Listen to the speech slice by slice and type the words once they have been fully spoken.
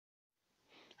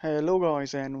Hello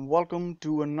guys and welcome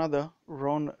to another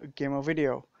Ron Gamer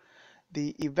video.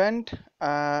 The event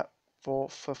for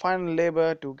final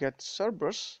labor to get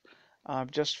Cerberus. I've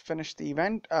just finished the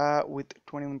event with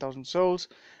 21,000 souls.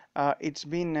 It's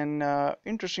been an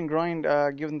interesting grind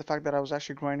given the fact that I was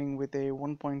actually grinding with a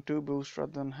 1.2 boost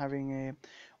rather than having a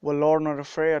Valorn or a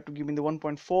Freya to give me the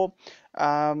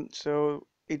 1.4. So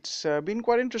it's been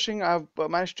quite interesting. I've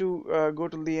managed to go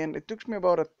till the end. It took me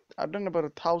about I've done about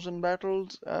 1,000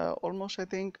 battles almost, I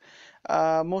think.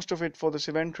 Most of it for this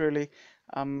event really,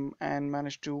 and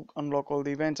managed to unlock all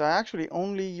the events. I actually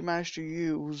only managed to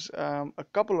use a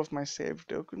couple of my saved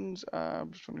tokens.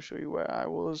 I'm just going to show you where I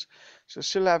was. So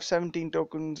still have 17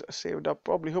 tokens saved up,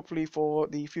 probably hopefully for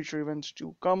the future events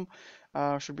to come.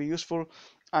 Should be useful.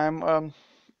 I'm um,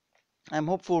 I'm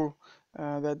hopeful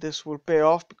that this will pay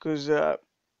off because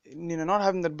not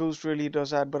having that boost really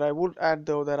does add. But I would add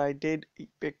though that I did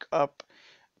pick up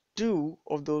two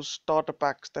of those starter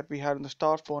packs that we had in the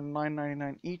start for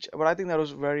 9.99 each. But I think that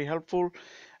was very helpful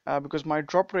because my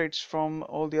drop rates from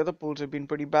all the other pulls have been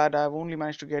pretty bad. I've only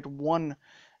managed to get one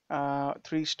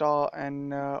 3-star,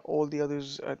 and all the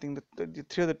others, I think the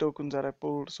three other tokens that I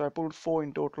pulled, so I pulled four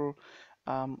in total,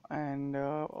 um, and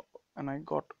uh, and I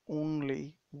got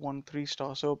only one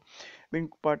 3-star. So been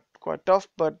quite tough,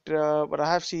 but I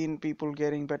have seen people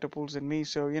getting better pulls than me.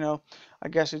 So I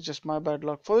guess it's just my bad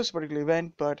luck for this particular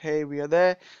event. But hey, we are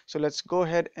there. So let's go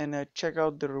ahead and check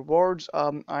out the rewards.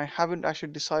 I haven't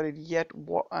actually decided yet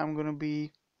what I'm gonna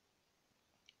be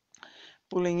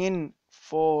pulling in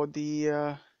for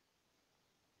the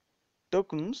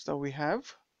tokens that we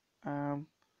have. Um,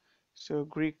 so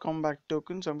Greek combat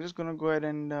tokens. I'm just gonna go ahead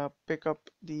and pick up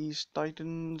these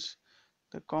titans,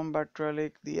 the combat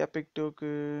relic, the epic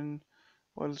token.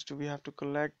 What else do we have to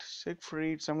collect?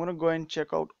 Siegfried. So I'm gonna go ahead and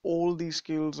check out all these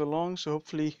skills along. So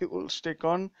hopefully it will stick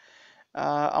on.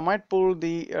 I might pull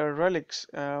the relics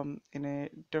in a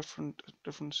different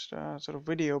sort of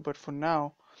video, but for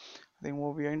now, I think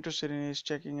what we are interested in is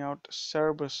checking out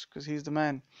Cerberus because he's the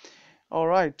man. All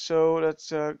right, so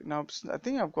let's now. I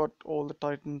think I've got all the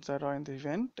titans that are in the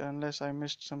event, unless I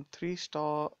missed some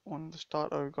 3-star on the start.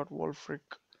 Oh, we got Wolfric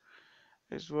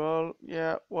as well.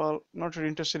 Yeah, well, not really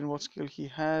interested in what skill he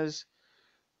has.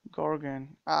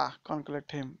 Gorgon. Can't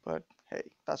collect him, but hey,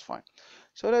 that's fine.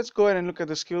 So let's go ahead and look at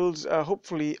the skills.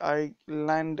 Hopefully, I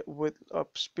land with a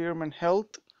Spearman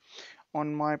health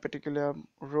on my particular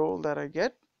role that I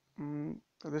get.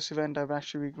 For this event, I've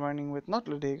actually been grinding with not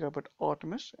Ladega but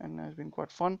Artemis, and it's been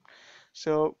quite fun.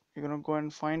 So you're gonna go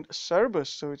and find Cerberus.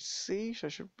 So it's C, so I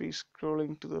should be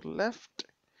scrolling to the left.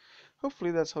 Hopefully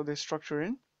that's how they structure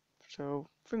in. So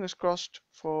fingers crossed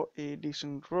for a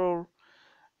decent roll.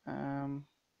 See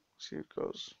how it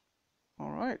goes.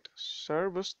 All right,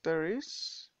 Cerberus there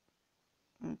is.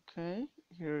 Okay,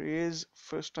 here he is,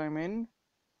 first time in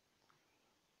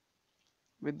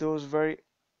with those very.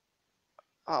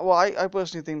 Well, I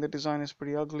personally think the design is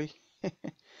pretty ugly.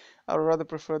 I would rather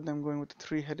prefer them going with the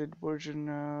three-headed version,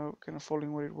 kind of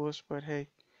following what it was. But hey,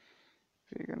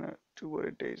 if you're gonna do what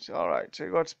it is, all right. So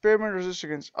you got Spearman resist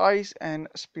against ice and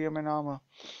Spearman armor.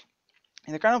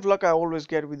 And the kind of luck I always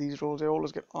get with these rolls, I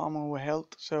always get armor over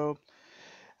health. So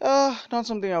not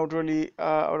something I would really.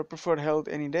 I would have preferred health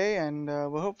any day. And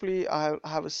well, hopefully I'll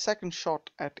have a second shot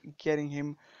at getting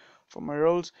him for my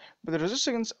rolls. But the resist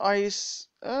against ice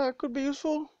could be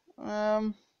useful.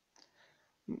 Going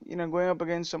up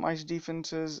against some ice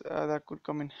defenses that could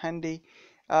come in handy.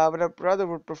 But I rather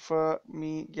would prefer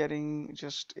me getting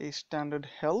just a standard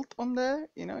health on there.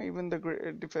 Even the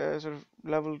sort of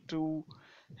level 2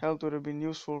 health would have been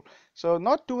useful. So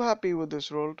not too happy with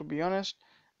this role, to be honest.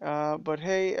 But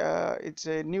hey, it's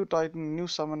a new Titan, new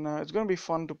summoner. It's going to be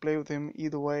fun to play with him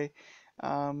either way.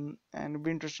 And it'll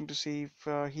be interesting to see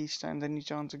if he stands any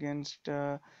chance against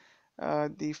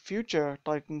the future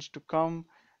Titans to come.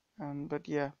 But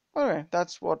yeah, anyway,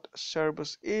 that's what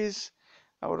Cerberus is.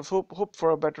 I would have hoped for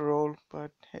a better role,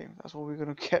 but hey, that's what we're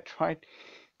gonna get, right?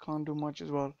 Can't do much as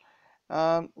well.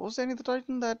 Was there any other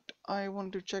Titan that I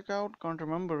wanted to check out? Can't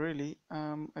remember really.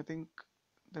 I think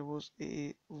there was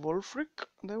a Wolfric.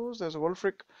 There's a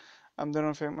Wolfric. I don't know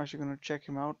if I'm actually gonna check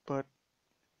him out, but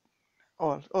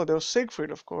there was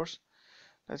Siegfried, of course.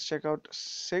 Let's check out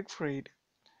Siegfried.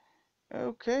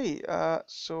 Okay,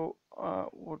 so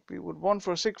what we would want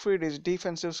for Siegfried is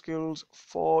defensive skills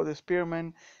for the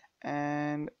spearmen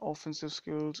and offensive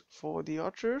skills for the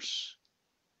archers.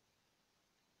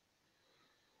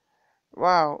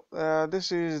 Wow,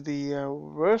 this is the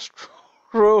worst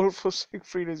role for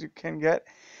Siegfried as you can get.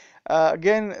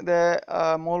 Again, they're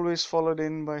always followed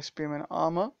in by spearman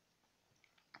armor,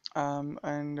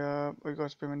 and we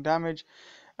got spearman damage.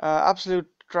 Absolute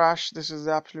trash. This is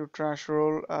the absolute trash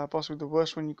role, possibly the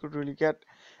worst one you could really get.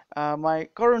 My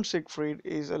current Siegfried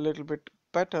is a little bit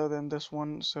better than this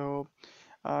one, so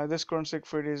this current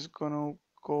Siegfried is gonna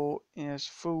go as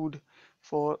food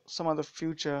for some other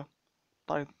future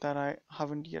type that I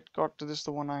haven't yet got to. This is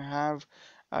the one I have.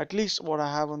 At least what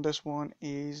I have on this one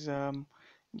is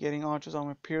getting archer's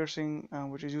armor piercing,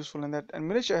 which is useful in that, and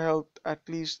militia health at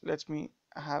least lets me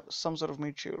have some sort of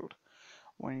meat shield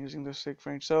when using the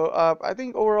Siegfried. So I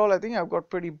think overall, I think I've got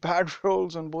pretty bad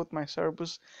rolls on both my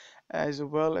Cerberus as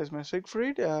well as my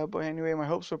Siegfried. But anyway, my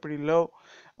hopes were pretty low.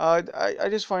 I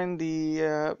just find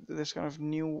the this kind of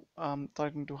new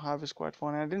Titan to have is quite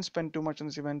fun. And I didn't spend too much on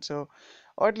this event, so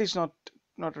or at least not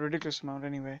a ridiculous amount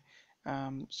anyway.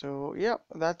 So yeah,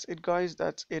 that's it, guys.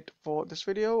 That's it for this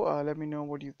video. Let me know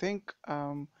what you think.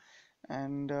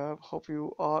 And hope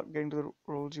you are getting to the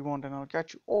roles you want, and I'll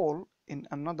catch you all in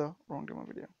another wrong demo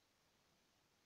video.